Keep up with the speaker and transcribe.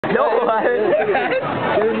No,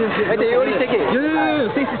 wait, you only take it. Yo,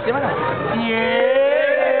 say system.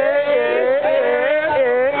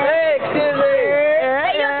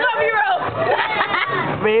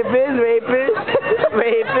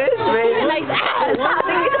 Rapist. Like that.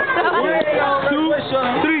 2,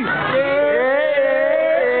 3.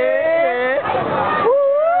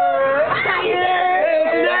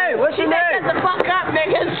 What's your name? Shut the fuck up,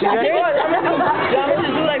 nigga. Shut the fuck up.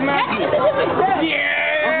 Do like Matthew.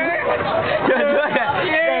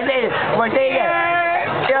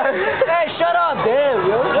 Hey, shut up, damn,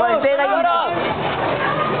 yo. Say like shut up.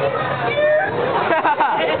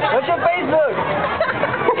 What's your Facebook?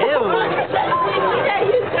 Ew. Yeah,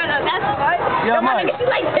 you shut up. That's fine. Yo, Come on, Mike. nigga,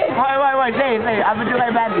 like this. Wait, say it. I'm gonna do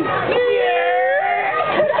like Matthew.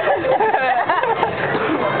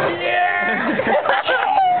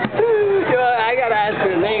 Yo, I gotta ask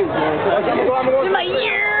her name, bro. You're like,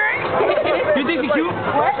 yeah. You think he's cute?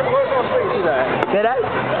 What? Say that?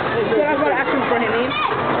 I'm gonna ask him for his name.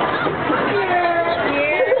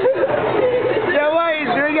 Yo, wait,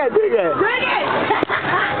 drink it. Bring it.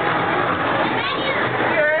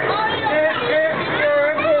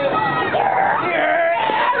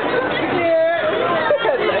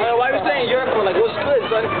 Why are you saying Europe? Like, what's good,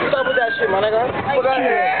 son? What's up with that shit, my nigga?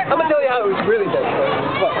 I'm gonna tell you how it was really done, son.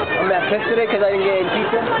 I'm mad pissed today because I didn't get any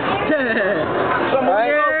pizza.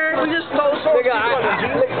 Alright? We just told so nigga, I'm not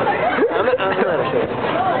sure.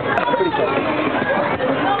 Pretty tough.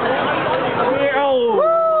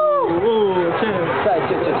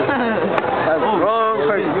 Wrong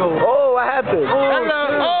person. Oh, what happened?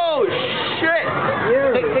 Oh, shit.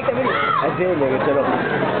 Take that video. I did, nigga. Shut up.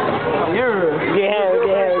 Yeah.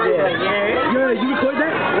 Yo, you record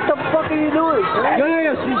that? What the fuck are you doing? Yo,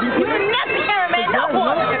 see, you record that? You're not the cameraman, no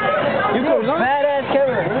one. You got a badass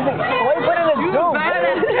camera. Why you put it in the zoom?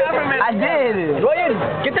 Badass cameraman. I did.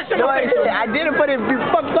 Get that shit on my face. I didn't put it be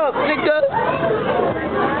fucked up, nigga.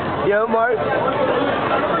 Yo, Mark. I'm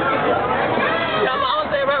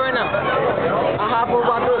gonna say it right now. I hop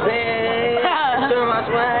about the bed, turn my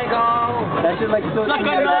swag on. That shit like so. Suck a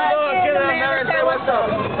nut, get in there and say what's up.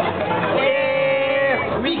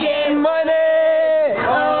 Yeah, we getting money.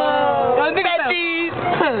 Oh, Betty's.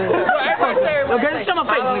 Okay, show my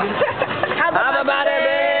face, nigga. I'm about it,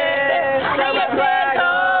 man. Turn my swag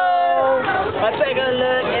on. I take a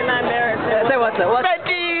look in my mirror. Say what's up? What's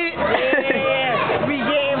Betty. Yeah, we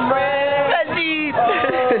getting bread. Betty.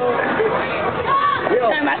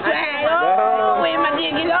 Turn my swag on. When my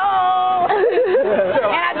dick is on.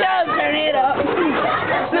 And I just turn it up.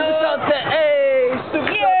 Super salted, ayy.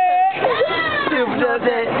 Super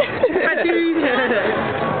salted.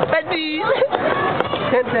 Betty.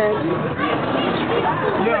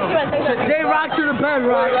 Yo, they rock to the bed,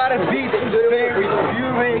 rock. A lot of beats, very,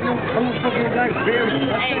 I'm fucking like very.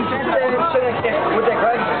 With that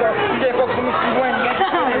crazy stuff, you can't fuck with me, you went, you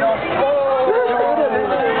got it off.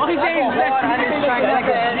 Oh, he's saying that. I didn't try like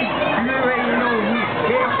that. You already know me.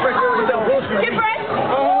 Get fresh with the bullshit. Get fresh.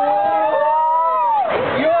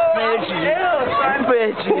 Yo, Reggie.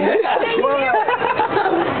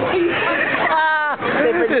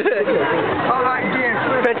 Alright,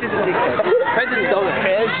 yeah. Reggie.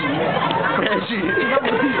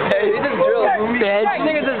 Hey, he just drill. Reggie.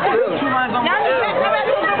 Nigga just drill.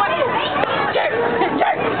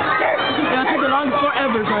 It'll take a long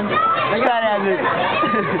forever, son. Look at that, dude.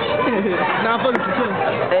 Nah, fuck it, too.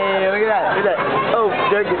 Hey, look at that. Oh,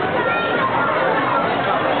 jerky.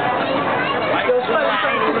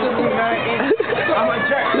 I'm a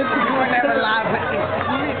jerk. Look, you're doing that live.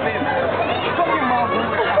 Fucking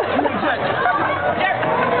motherfucker. You a jerk.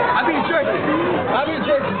 I be jerking.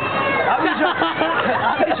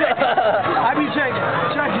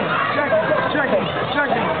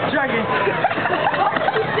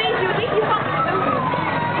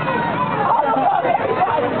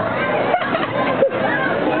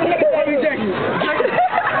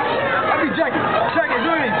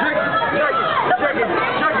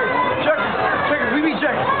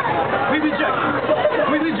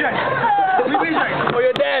 Oh,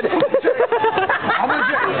 you're dead.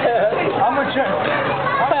 I'm a jerk.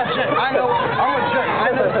 I know.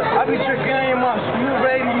 I be jerking on your mom. You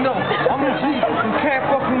already know. I'm a G. You can't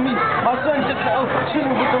fuck with me. My son just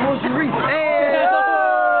chilling with the rosary. Hey.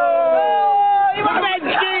 Look at that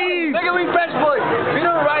G. Look at we fresh boys. We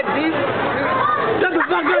don't ride these. Shut the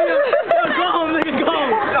fuck up. Yo, go home, nigga. Go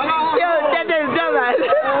home. Yo, that is dumbass.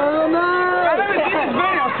 Oh, no. Let me get this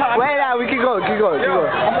video time. Wait, now we keep going. Yo,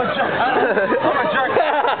 I'm a jerk. I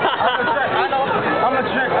know.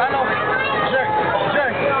 Jerk.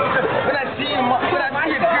 When I see a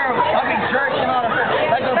girl, I be jerking on her.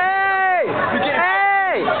 Like a,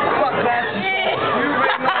 Hey!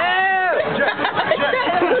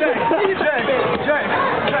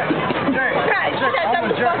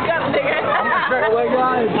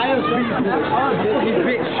 You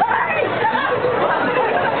bitch.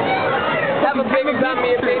 Have a baby about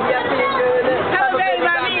me and baby, I feel good. Have a baby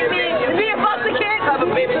about me and baby. Be a foster kid. Have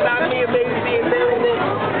a baby about me and baby, be a millionaire.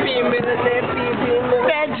 Be a millionaire, be a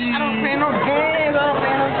millionaire. I don't play no games, I don't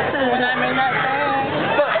play no games. I mean that thing.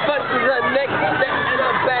 Fuck to the neck and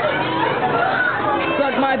I'm back.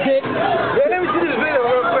 Suck my dick. Yo, let me see this video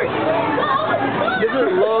real quick. This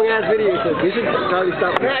is a long ass video, so we should probably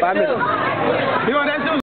stop in 5 minutes. Yo, that's